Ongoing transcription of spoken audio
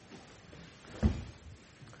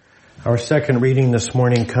Our second reading this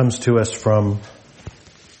morning comes to us from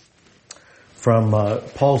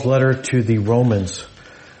Paul's letter to the Romans.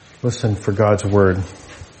 Listen for God's word.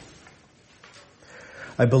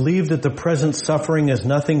 I believe that the present suffering is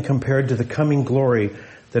nothing compared to the coming glory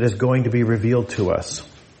that is going to be revealed to us.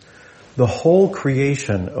 The whole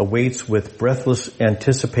creation awaits with breathless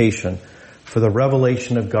anticipation for the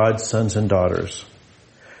revelation of God's sons and daughters.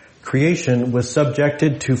 Creation was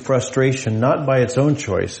subjected to frustration not by its own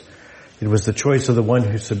choice. It was the choice of the one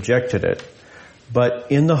who subjected it,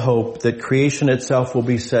 but in the hope that creation itself will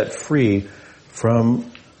be set free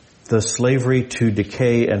from the slavery to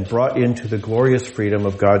decay and brought into the glorious freedom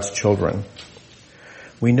of God's children.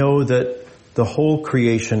 We know that the whole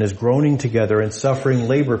creation is groaning together and suffering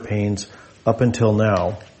labor pains up until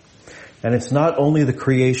now. And it's not only the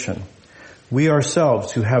creation. We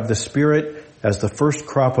ourselves who have the Spirit as the first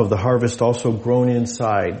crop of the harvest also groan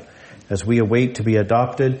inside as we await to be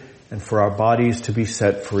adopted and for our bodies to be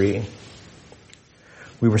set free.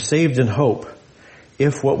 We were saved in hope.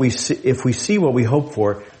 If we see what we hope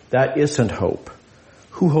for, that isn't hope.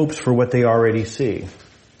 Who hopes for what they already see?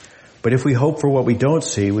 But if we hope for what we don't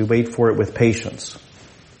see, we wait for it with patience.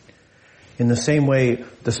 In the same way,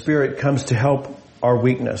 the Spirit comes to help our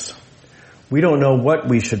weakness. We don't know what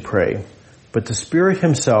we should pray, but the Spirit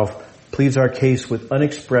Himself pleads our case with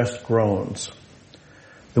unexpressed groans.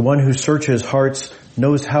 The one who searches hearts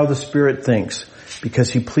knows how the Spirit thinks, because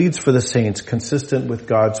He pleads for the saints consistent with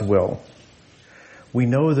God's will. We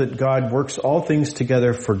know that God works all things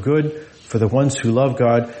together for good for the ones who love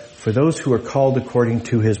God, for those who are called according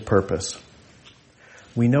to His purpose.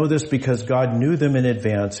 We know this because God knew them in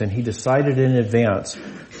advance, and He decided in advance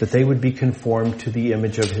that they would be conformed to the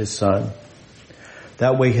image of His Son.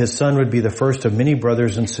 That way His Son would be the first of many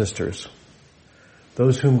brothers and sisters.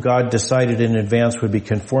 Those whom God decided in advance would be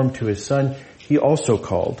conformed to His Son, He also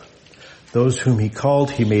called. Those whom He called,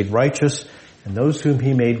 He made righteous, and those whom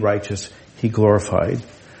He made righteous, He glorified.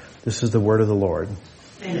 This is the word of the Lord.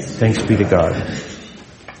 Thanks be to God.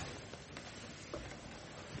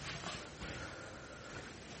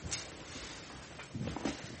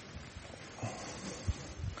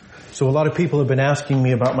 So a lot of people have been asking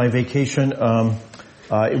me about my vacation.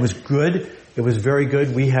 It was good. It was very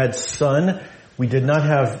good. We had sun. We did not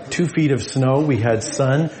have 2 feet of snow. We had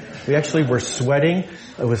sun. We actually were sweating.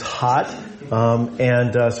 It was hot.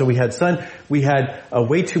 So we had sun. We had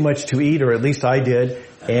way too much to eat, or at least I did.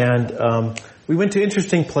 And we went to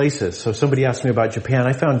interesting places. So somebody asked me about Japan.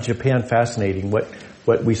 I found Japan fascinating,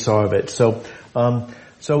 what we saw of it. So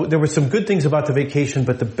there were some good things about the vacation,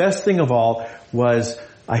 but the best thing of all was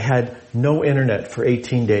I had no internet for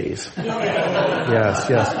 18 days. Yes.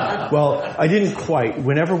 Well, I didn't quite.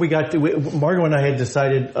 Whenever we got to, Margot and I had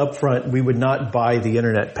decided up front we would not buy the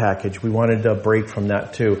internet package. We wanted a break from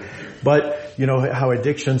that too. But, you know how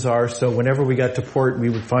addictions are, so whenever we got to port, we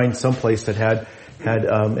would find some place that had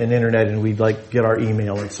an internet, and we'd get our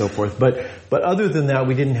email and so forth. But other than that,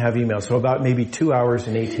 we didn't have email. So about maybe 2 hours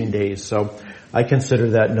in 18 days. So I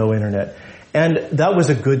consider that no internet. And that was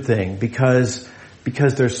a good thing because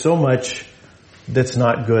there's so much that's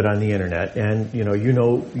not good on the internet, and you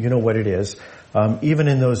know what it is. Even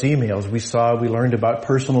in those emails, we learned about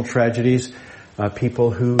personal tragedies,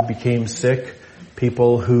 people who became sick,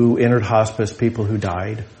 people who entered hospice, people who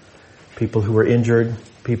died, people who were injured,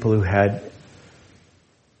 people who had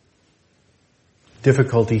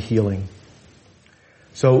difficulty healing.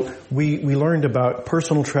 So we learned about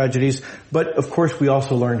personal tragedies, but of course we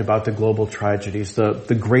also learned about the global tragedies,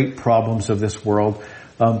 the great problems of this world.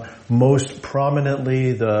 Most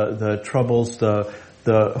prominently the troubles, the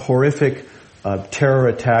horrific terror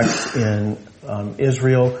attacks in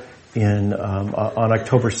Israel on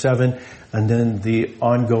October 7, and then the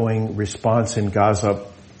ongoing response in Gaza.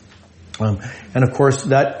 And of course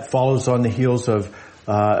that follows on the heels of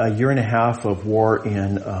a year and a half of war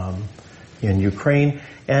in Ukraine,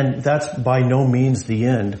 and that's by no means the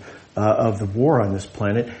end of the war on this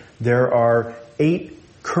planet. There are 8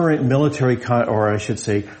 current military,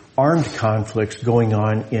 armed conflicts going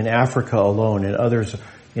on in Africa alone, and others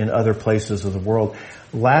in other places of the world.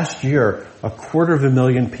 Last year,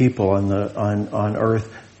 250,000 people on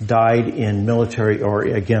Earth died in military, or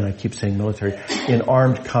again, I keep saying military, in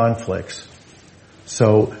armed conflicts.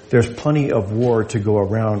 So there's plenty of war to go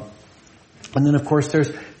around. And then of course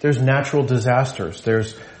there's natural disasters.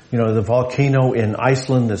 There's, the volcano in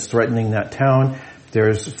Iceland that's threatening that town.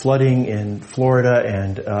 There's flooding in Florida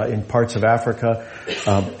and in parts of Africa.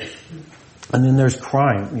 And then there's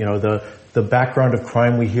crime. The background of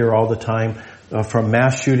crime we hear all the time, from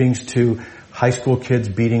mass shootings to high school kids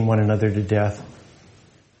beating one another to death.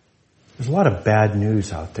 There's a lot of bad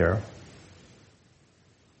news out there.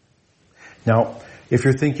 Now, if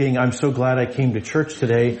you're thinking, I'm so glad I came to church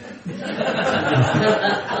today,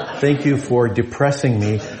 thank you for depressing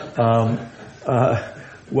me.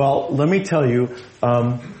 Well, let me tell you,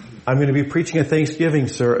 I'm going to be preaching a Thanksgiving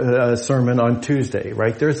sermon on Tuesday,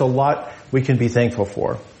 right? There's a lot we can be thankful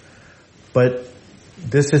for. But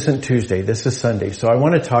this isn't Tuesday, this is Sunday. So I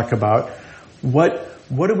want to talk about what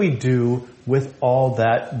do we do with all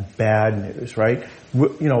that bad news, right?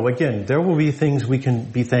 Again, there will be things we can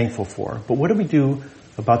be thankful for, but what do we do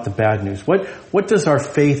about the bad news? What does our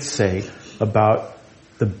faith say about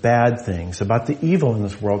the bad things, about the evil in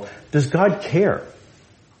this world? Does God care?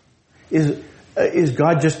 Is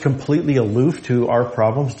God just completely aloof to our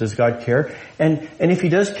problems? Does God care? And if He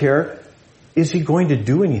does care, is He going to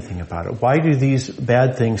do anything about it? Why do these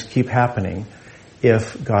bad things keep happening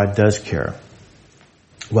if God does care?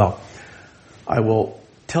 Well, I will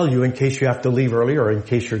tell you, in case you have to leave early or in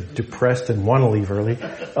case you're depressed and want to leave early,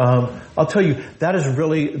 I'll tell you that is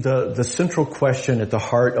really the central question at the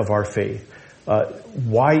heart of our faith.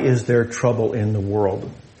 Why is there trouble in the world?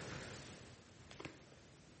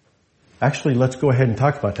 Actually, let's go ahead and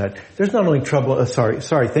talk about that. There's not only trouble,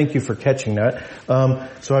 sorry, thank you for catching that.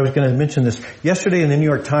 So I was going to mention this. Yesterday in the New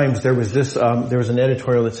York Times, there was an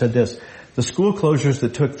editorial that said this: the school closures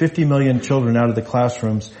that took 50 million children out of the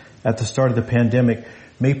classrooms at the start of the pandemic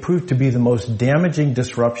may prove to be the most damaging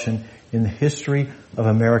disruption in the history of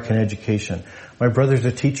American education. My brother's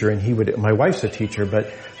a teacher, and my wife's a teacher,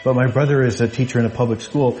 but my brother is a teacher in a public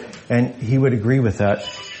school, and he would agree with that.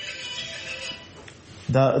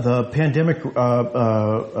 The pandemic,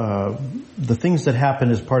 the things that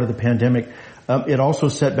happened as part of the pandemic, it also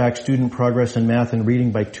set back student progress in math and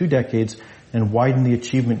reading by 2 decades and widened the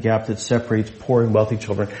achievement gap that separates poor and wealthy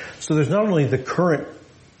children. So there's not only the current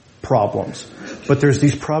problems, but there's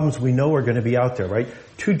these problems we know are going to be out there, right?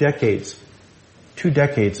 2 decades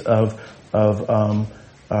of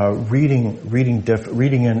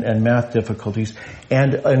reading and math difficulties,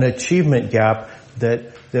 and an achievement gap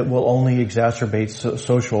that will only exacerbate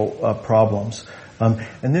social problems.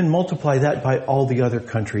 And then multiply that by all the other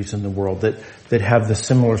countries in the world that have the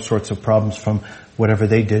similar sorts of problems from whatever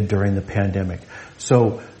they did during the pandemic.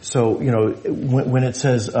 So when it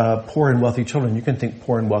says poor and wealthy children, you can think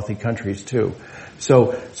poor and wealthy countries too.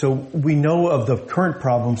 So we know of the current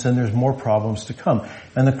problems, and there's more problems to come.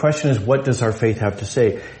 And the question is, what does our faith have to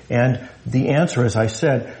say? And the answer, as I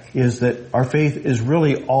said, is that our faith is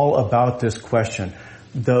really all about this question.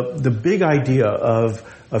 The big idea of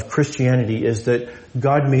Christianity is that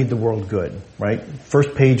God made the world good, right?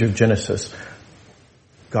 First page of Genesis.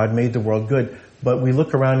 God made the world good, but we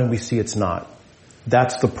look around and we see it's not.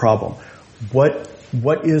 That's the problem. What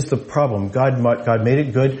is the problem? God made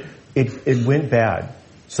it good. It went bad.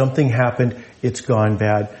 Something happened. It's gone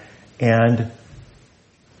bad. And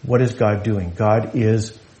what is God doing? God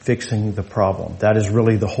is fixing the problem. That is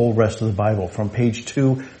really the whole rest of the Bible. From page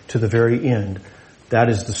 2 to the very end, that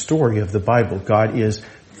is the story of the Bible. God is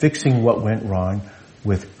fixing what went wrong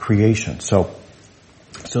with creation. So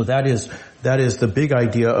that is the big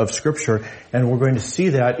idea of Scripture, and we're going to see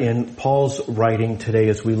that in Paul's writing today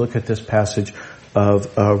as we look at this passage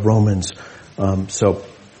of Romans.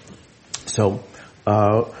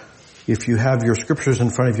 If you have your scriptures in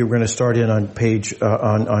front of you, we're going to start in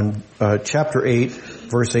on chapter 8,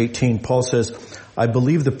 verse 18. Paul says, "I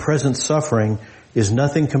believe the present suffering is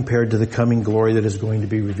nothing compared to the coming glory that is going to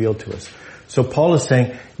be revealed to us." So Paul is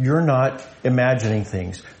saying, you're not imagining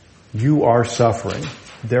things. You are suffering.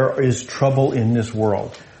 There is trouble in this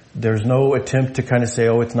world. There's no attempt to kind of say,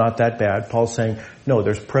 oh, it's not that bad. Paul's saying, no,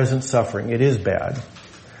 there's present suffering. It is bad.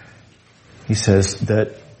 He says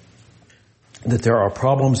that there are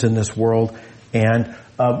problems in this world, and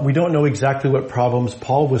we don't know exactly what problems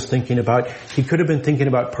Paul was thinking about. He could have been thinking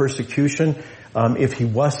about persecution. If he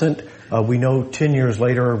wasn't, we know 10 years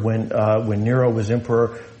later when Nero was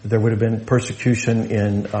emperor, there would have been persecution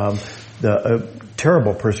in the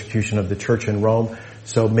terrible persecution of the church in Rome.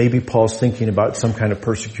 So maybe Paul's thinking about some kind of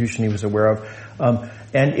persecution he was aware of.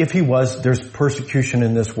 And if he was, there's persecution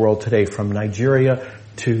in this world today, from Nigeria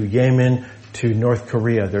to Yemen to North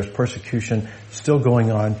Korea. There's persecution still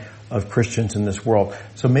going on of Christians in this world.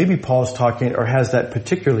 So maybe Paul's talking, or has that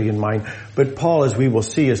particularly in mind, but Paul, as we will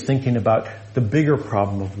see, is thinking about the bigger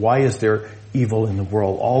problem of why is there evil in the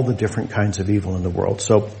world, all the different kinds of evil in the world.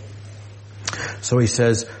 So he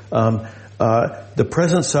says, the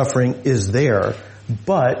present suffering is there,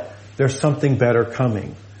 but there's something better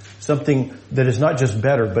coming. Something that is not just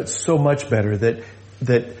better, but so much better that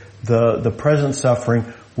the present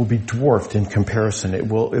suffering will be dwarfed in comparison. It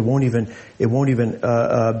won't even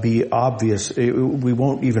be obvious. We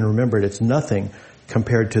won't even remember it. It's nothing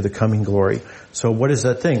compared to the coming glory. So what is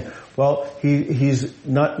that thing? Well, he's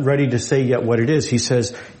not ready to say yet what it is. He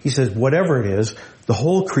says whatever it is, the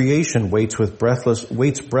whole creation waits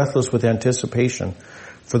breathless with anticipation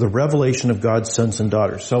for the revelation of God's sons and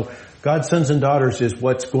daughters. So God's sons and daughters is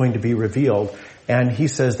what's going to be revealed. And he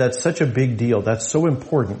says that's such a big deal. That's so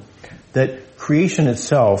important that creation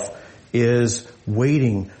itself is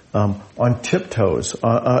waiting on tiptoes,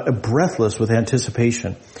 breathless with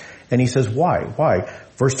anticipation. And he says, why? Why?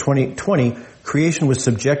 Verse 20, creation was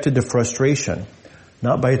subjected to frustration,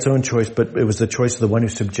 not by its own choice, but it was the choice of the one who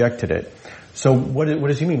subjected it. So what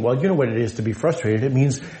does he mean? Well, you know what it is to be frustrated. It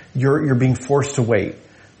means you're being forced to wait.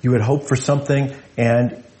 You had hoped for something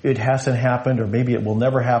and it hasn't happened, or maybe it will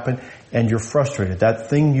never happen, and you're frustrated. That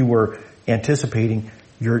thing you were anticipating,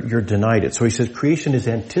 you're denied it. So he says creation is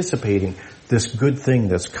anticipating this good thing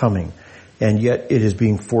that's coming, and yet it is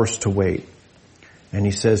being forced to wait. And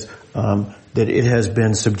he says that it has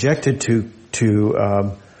been subjected to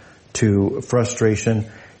frustration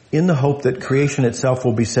in the hope that creation itself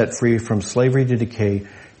will be set free from slavery to decay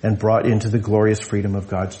and brought into the glorious freedom of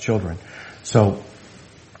God's children. So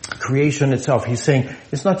creation itself, he's saying,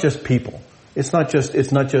 it's not just people. It's not just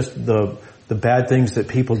the bad things that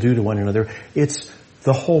people do to one another. It's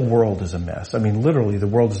the whole world is a mess. I mean, literally, the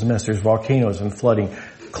world is a mess. There's volcanoes and flooding,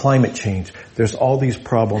 climate change. There's all these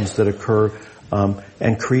problems that occur,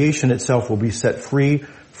 and creation itself will be set free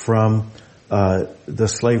from the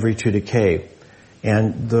slavery to decay.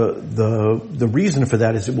 And the reason for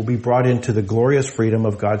that is it will be brought into the glorious freedom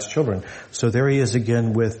of God's children. So there he is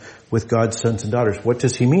again with God's sons and daughters. What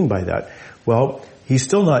does he mean by that? Well, he's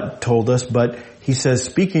still not told us, but he says,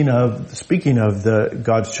 speaking of the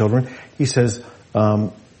God's children, he says,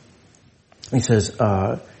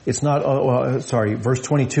 it's not, verse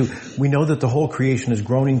 22, we know that the whole creation is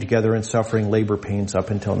groaning together and suffering labor pains up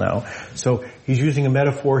until now. So he's using a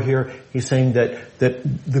metaphor here. He's saying that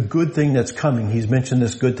the good thing that's coming, he's mentioned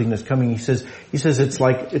this good thing that's coming. He says it's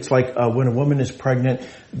like when a woman is pregnant,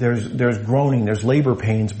 there's groaning, there's labor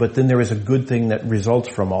pains, but then there is a good thing that results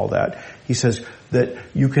from all that. He says that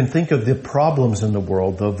you can think of the problems in the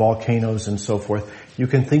world, the volcanoes and so forth, you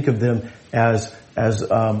can think of them as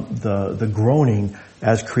the groaning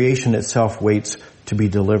as creation itself waits to be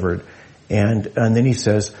delivered. And then he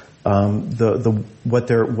says,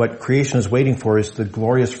 what creation is waiting for is the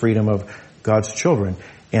glorious freedom of God's children.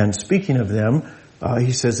 And speaking of them,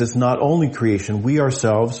 he says it's not only creation. We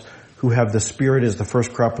ourselves, who have the Spirit as the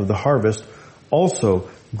first crop of the harvest, also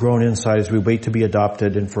groan inside as we wait to be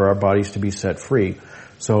adopted and for our bodies to be set free.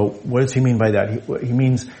 So what does he mean by that? He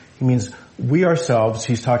means we ourselves,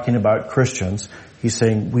 he's talking about Christians. He's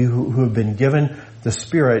saying we who have been given the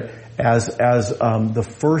Spirit as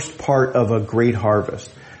the first part of a great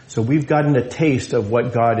harvest. So we've gotten a taste of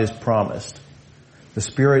what God has promised. The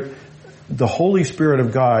Spirit, the Holy Spirit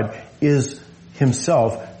of God is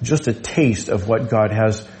himself just a taste of what God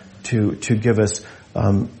has to give us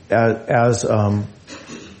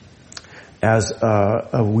as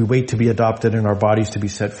we wait to be adopted and our bodies to be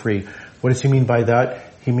set free. What does he mean by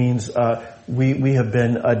that? He means we have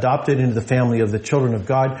been adopted into the family of the children of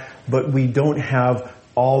God, but we don't have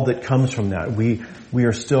all that comes from that. We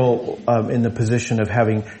are still in the position of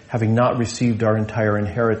having not received our entire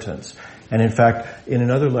inheritance. And in fact, in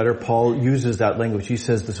another letter, Paul uses that language. He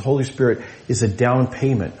says the Holy Spirit is a down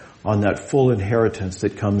payment on that full inheritance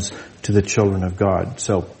that comes to the children of God.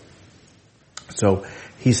 So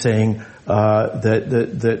he's saying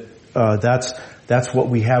that's what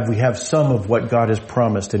we have. We have some of what God has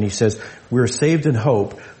promised. And he says, we're saved in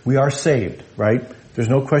hope. We are saved, right? There's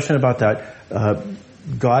no question about that.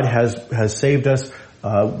 God has saved us.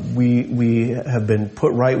 We have been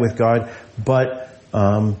put right with God, but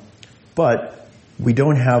we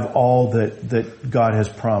don't have all that God has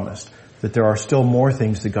promised. That there are still more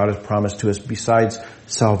things that God has promised to us besides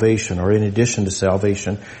salvation, or in addition to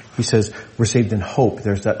salvation. He says we're saved in hope.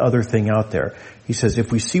 There's that other thing out there. He says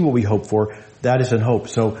if we see what we hope for, that is in hope.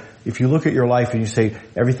 So if you look at your life and you say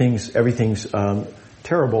everything's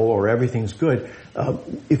terrible or everything's good,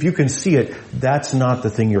 if you can see it, that's not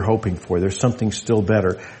the thing you're hoping for. There's something still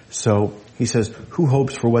better. So he says, who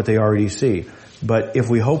hopes for what they already see? But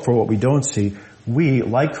if we hope for what we don't see, we,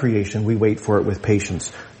 like creation, we wait for it with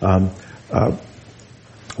patience.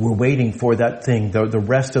 We're waiting for that thing, the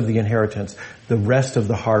rest of the inheritance, the rest of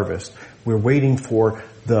the harvest. We're waiting for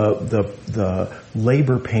the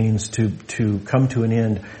labor pains to come to an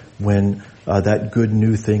end when that good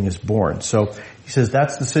new thing is born. So he says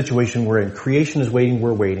that's the situation we're in. Creation is waiting,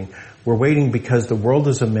 we're waiting. We're waiting because the world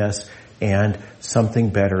is a mess and something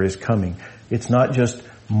better is coming. It's not just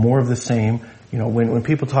more of the same. When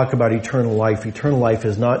people talk about eternal life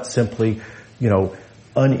is not simply,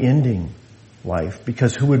 unending life,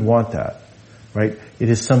 because who would want that, right? It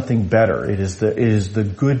is something better. It is the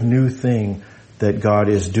good new thing that God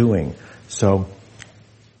is doing. So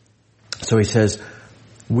he says,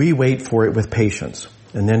 we wait for it with patience.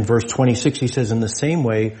 And then verse 26, he says, in the same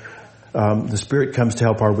way, the Spirit comes to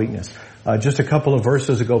help our weakness. Just a couple of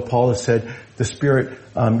verses ago, Paul has said the Spirit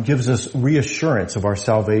gives us reassurance of our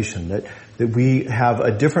salvation, that we have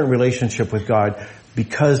a different relationship with God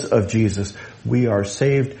because of Jesus. We are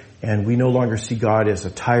saved, and we no longer see God as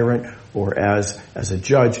a tyrant or as a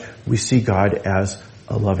judge. We see God as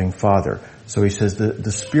a loving Father. So he says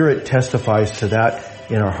the Spirit testifies to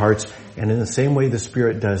that in our hearts, and in the same way the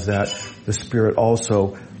Spirit does that, the Spirit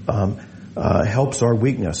also helps our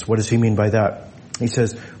weakness. What does he mean by that? He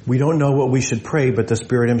says, we don't know what we should pray, but the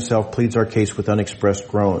Spirit himself pleads our case with unexpressed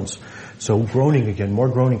groans. So groaning again, more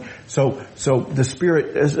groaning. So the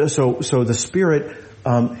Spirit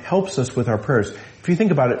helps us with our prayers. If you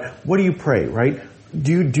think about it, what do you pray, right?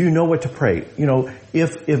 Do you know what to pray?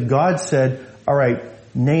 If God said, all right,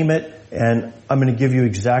 name it, and I'm going to give you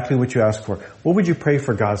exactly what you ask for, what would you pray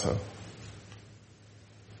for Gaza?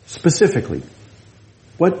 Specifically,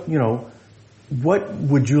 what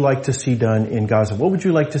would you like to see done in Gaza? What would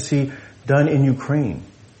you like to see done in Ukraine?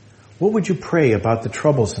 What would you pray about the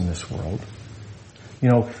troubles in this world?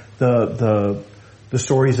 The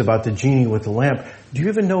stories about the genie with the lamp. Do you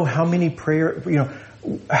even know how many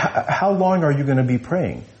how long are you going to be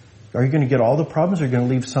praying? Are you going to get all the problems, or are you going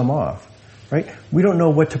to leave some off? Right? We don't know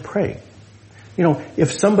what to pray.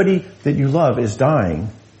 If somebody that you love is dying,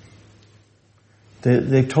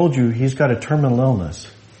 they've told you he's got a terminal illness.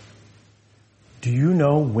 Do you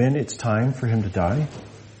know when it's time for him to die?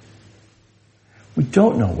 We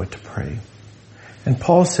don't know what to pray. And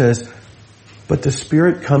Paul says, but the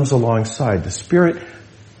Spirit comes alongside. The Spirit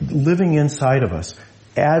living inside of us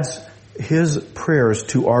adds his prayers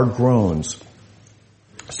to our groans.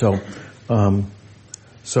 So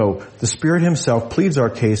the Spirit himself pleads our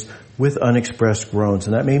case with unexpressed groans.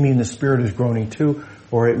 And that may mean the Spirit is groaning too,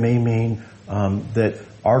 or it may mean that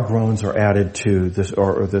our groans are added to this,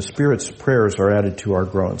 or the Spirit's prayers are added to our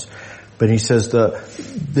groans. But he says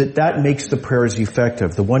that makes the prayers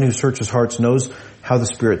effective. The one who searches hearts knows how the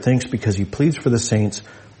Spirit thinks, because he pleads for the saints.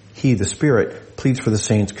 He, the Spirit, pleads for the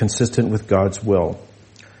saints consistent with God's will.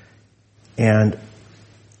 And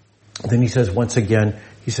then he says once again,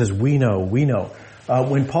 he says, we know.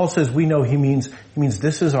 When Paul says we know, he means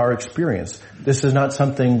this is our experience. This is not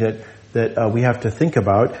something that we have to think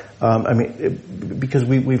about. Because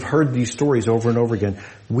we've heard these stories over and over again.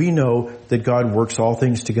 We know that God works all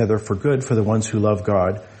things together for good for the ones who love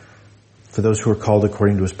God, for those who are called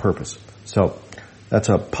according to his purpose. So that's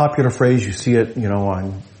a popular phrase. You see it,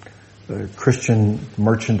 on Christian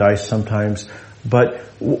merchandise sometimes. But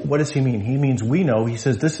what does he mean? He means we know. He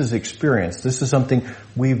says this is experience. This is something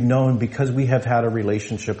we've known because we have had a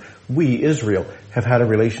relationship. We, Israel, have had a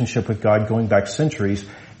relationship with God going back centuries.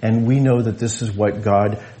 And we know that this is what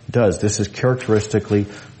God does. This is characteristically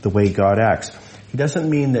the way God acts. He doesn't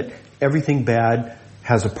mean that everything bad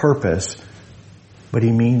has a purpose, but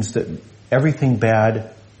he means that everything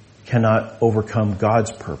bad cannot overcome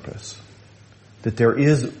God's purpose. That there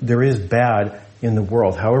is bad in the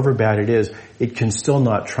world. However bad it is, it can still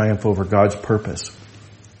not triumph over God's purpose.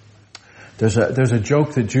 There's a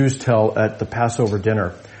joke that Jews tell at the Passover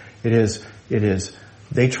dinner. It is,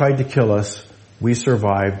 they tried to kill us, we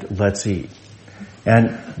survived, let's eat.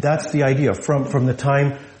 And that's the idea. From the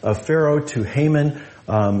time of Pharaoh to Haman,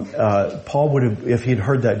 Paul would have, if he'd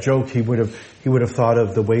heard that joke, he would have thought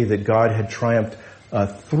of the way that God had triumphed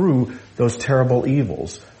through those terrible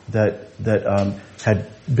evils that had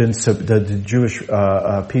been the Jewish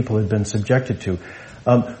people had been subjected to.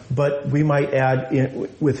 But we might add,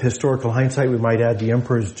 with historical hindsight, we might add the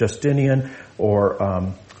emperors Justinian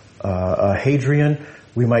or Hadrian.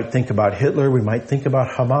 We might think about Hitler. We might think about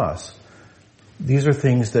Hamas. These are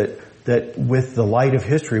things that with the light of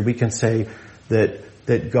history, we can say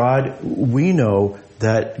that God, we know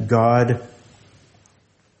that God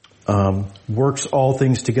works all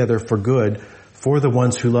things together for good for the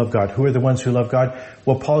ones who love God. Who are the ones who love God?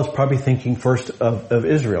 Well, Paul is probably thinking first of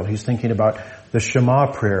Israel. He's thinking about the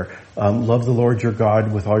Shema prayer. Love the Lord your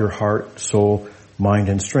God with all your heart, soul, mind,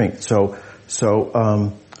 and strength. So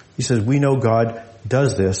he says, we know God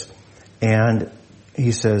does this, and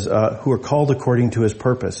he says, who are called according to his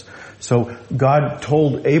purpose. So God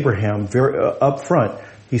told Abraham very up front,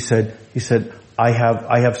 he said, I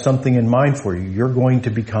have something in mind for you. You're going to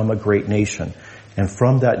become a great nation. And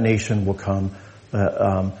from that nation will come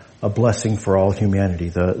a a blessing for all humanity,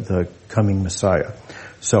 the coming Messiah.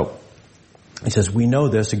 So, he says, we know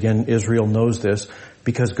this, again, Israel knows this,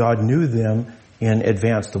 because God knew them in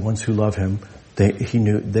advance, the ones who love him.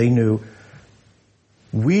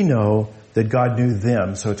 We know that God knew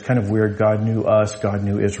them, so it's kind of weird. God knew us, God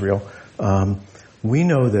knew Israel. We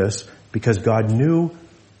know this because God knew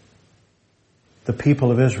the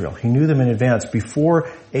people of Israel. He knew them in advance.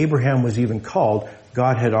 Before Abraham was even called,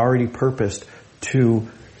 God had already purposed to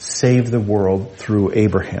save the world through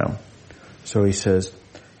Abraham. So he says,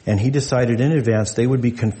 and he decided in advance they would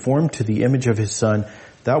be conformed to the image of his son.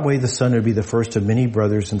 That way the son would be the first of many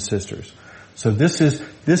brothers and sisters. So this is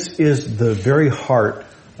the very heart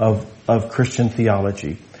of Christian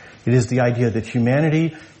theology. It is the idea that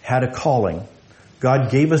humanity had a calling. God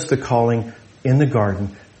gave us the calling in the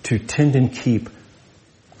garden to tend and keep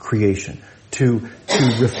creation, to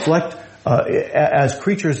reflect, as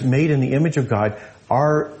creatures made in the image of God,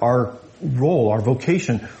 our role, our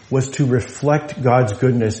vocation was to reflect God's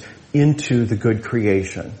goodness into the good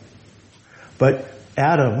creation. But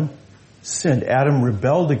Adam sinned. Adam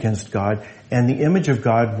rebelled against God, and the image of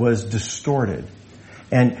God was distorted.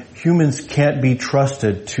 And humans can't be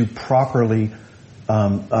trusted to properly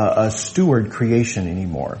steward creation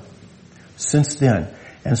anymore. Since then.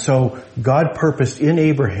 And so God purposed in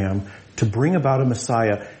Abraham to bring about a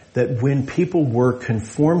Messiah that when people were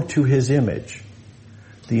conformed to his image,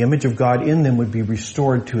 the image of God in them would be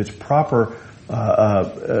restored to its proper,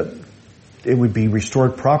 it would be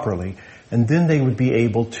restored properly, and then they would be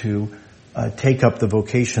able to take up the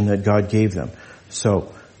vocation that God gave them.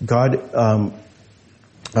 So God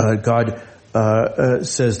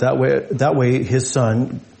says that way his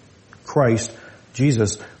son, Christ,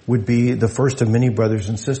 Jesus, would be the first of many brothers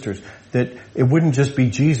and sisters. That it wouldn't just be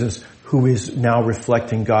Jesus who is now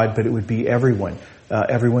reflecting God, but it would be everyone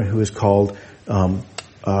who is called.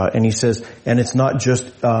 And he says, and it's not just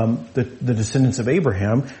the descendants of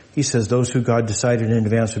Abraham. He says those who God decided in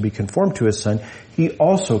advance would be conformed to his son, he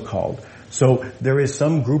also called. So there is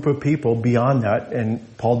some group of people beyond that,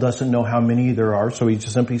 and Paul doesn't know how many there are, so he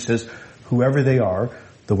just simply says, whoever they are,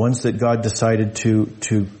 the ones that God decided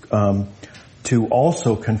to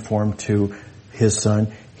also conform to his son,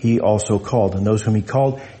 he also called. And those whom he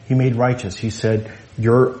called, he made righteous. He said,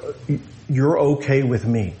 you're okay with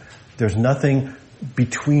me. There's nothing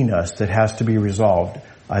between us that has to be resolved.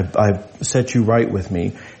 I've set you right with me.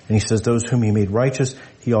 And he says, those whom he made righteous,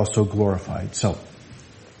 he also glorified. So,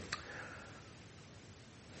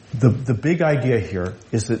 the big idea here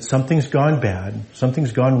is that something's gone bad,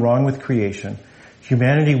 something's gone wrong with creation.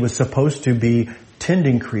 Humanity was supposed to be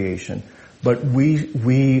tending creation, but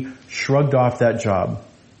we shrugged off that job,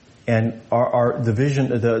 and the vision,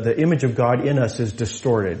 the image of God in us is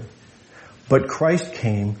distorted. But Christ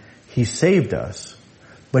came, he saved us,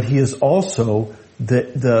 but he is also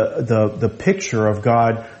the picture of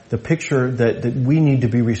God, the picture that we need to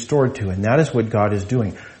be restored to, and that is what God is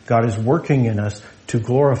doing. God is working in us to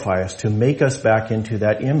glorify us, to make us back into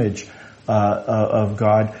that image of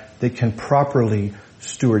God that can properly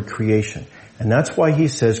steward creation. And that's why he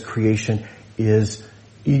says creation is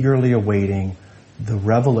eagerly awaiting the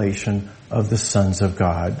revelation of the sons of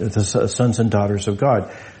God, the sons and daughters of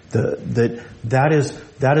God. That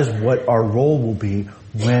is what our role will be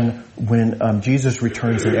when Jesus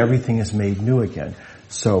returns and everything is made new again.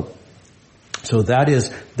 So that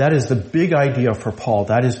is the big idea for Paul.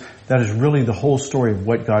 That is really the whole story of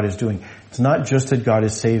what God is doing. It's not just that God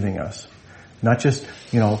is saving us. Not just,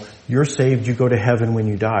 you're saved, you go to heaven when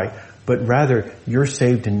you die. But rather, you're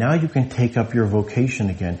saved and now you can take up your vocation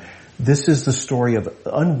again. This is the story of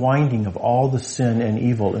unwinding of all the sin and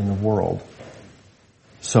evil in the world.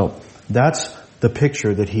 So, that's the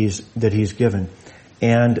picture that he's given.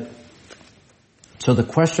 And so the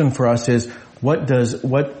question for us is, what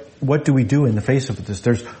do we do in the face of this?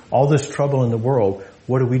 There's all this trouble in the world.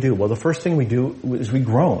 What do we do? Well, the first thing we do is we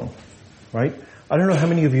groan, right? I don't know how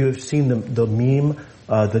many of you have seen the meme,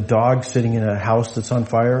 the dog sitting in a house that's on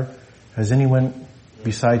fire. Has anyone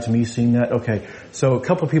besides me seen that? Okay. So a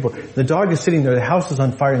couple of people. The dog is sitting there, the house is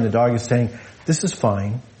on fire, and the dog is saying, this is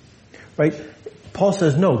fine, right? Paul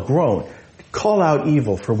says, no, groan. Call out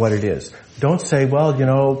evil for what it is. Don't say, well,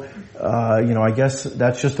 I guess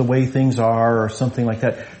that's just the way things are, or something like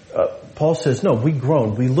that. Paul says, no, we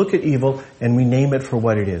groan. We look at evil and we name it for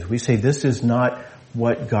what it is. We say, this is not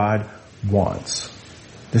what God wants.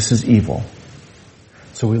 This is evil.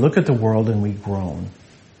 So we look at the world and we groan.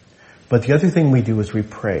 But the other thing we do is we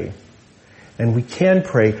pray. And we can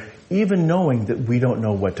pray even knowing that we don't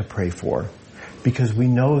know what to pray for, because we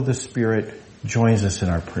know the Spirit joins us in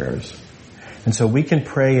our prayers. And so we can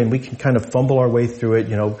pray and we can kind of fumble our way through it.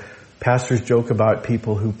 You know, pastors joke about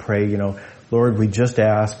people who pray, you know, Lord, we just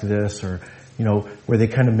ask this, or, you know, where they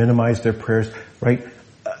kind of minimize their prayers, right?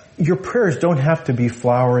 Your prayers don't have to be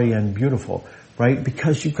flowery and beautiful, right?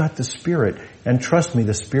 Because you've got the Spirit. And trust me,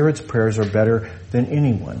 the Spirit's prayers are better than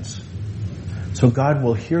anyone's. So God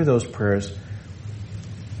will hear those prayers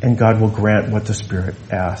and God will grant what the Spirit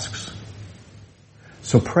asks.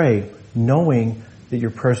 So pray, knowing that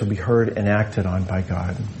your prayers will be heard and acted on by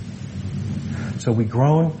God. So we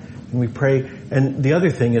groan and we pray. And the other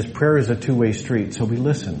thing is prayer is a two-way street. So we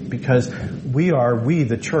listen because we,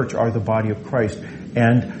 the church, are the body of Christ.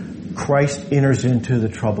 And Christ enters into the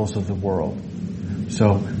troubles of the world.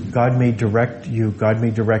 So God may direct you, God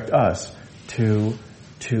may direct us to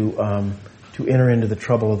enter into the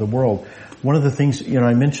trouble of the world. One of the things, you know,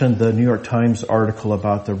 I mentioned the New York Times article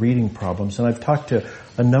about the reading problems, and I've talked to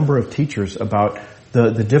a number of teachers about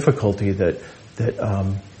the difficulty that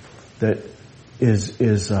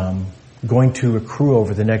is going to accrue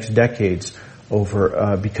over the next decades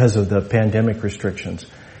because of the pandemic restrictions.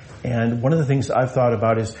 And one of the things I've thought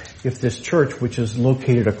about is if this church, which is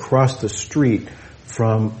located across the street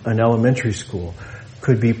from an elementary school,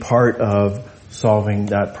 could be part of solving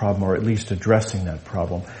that problem, or at least addressing that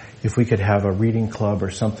problem. If we could have a reading club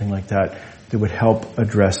or something like that would help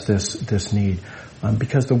address this need.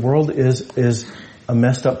 Because the world is a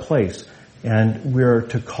messed up place, and we're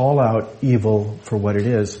to call out evil for what it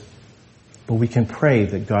is, but we can pray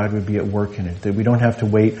that God would be at work in it, that we don't have to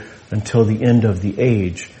wait until the end of the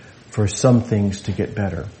age for some things to get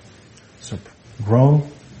better. So groan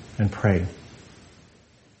and pray.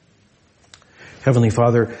 Heavenly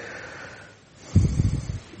Father,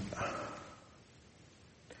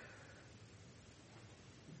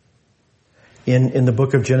 in the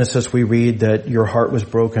book of Genesis we read that your heart was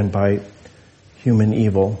broken by human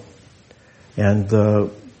evil and the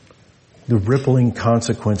rippling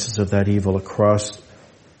consequences of that evil across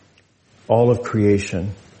all of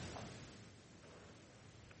creation.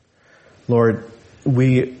 Lord,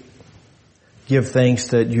 we give thanks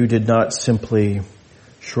that you did not simply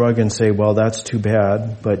shrug and say, well, that's too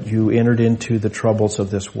bad, but you entered into the troubles of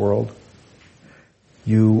this world.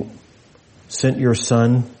 You sent your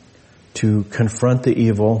Son to confront the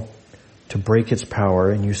evil, to break its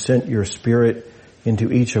power, and you sent your Spirit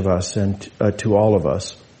into each of us and to all of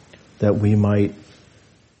us, that we might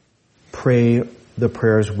pray the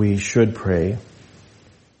prayers we should pray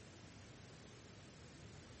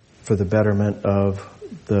for the betterment of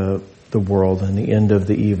the world and the end of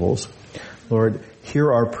the evils. Lord,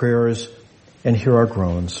 hear our prayers and hear our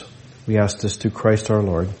groans. We ask this through Christ our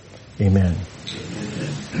Lord. Amen.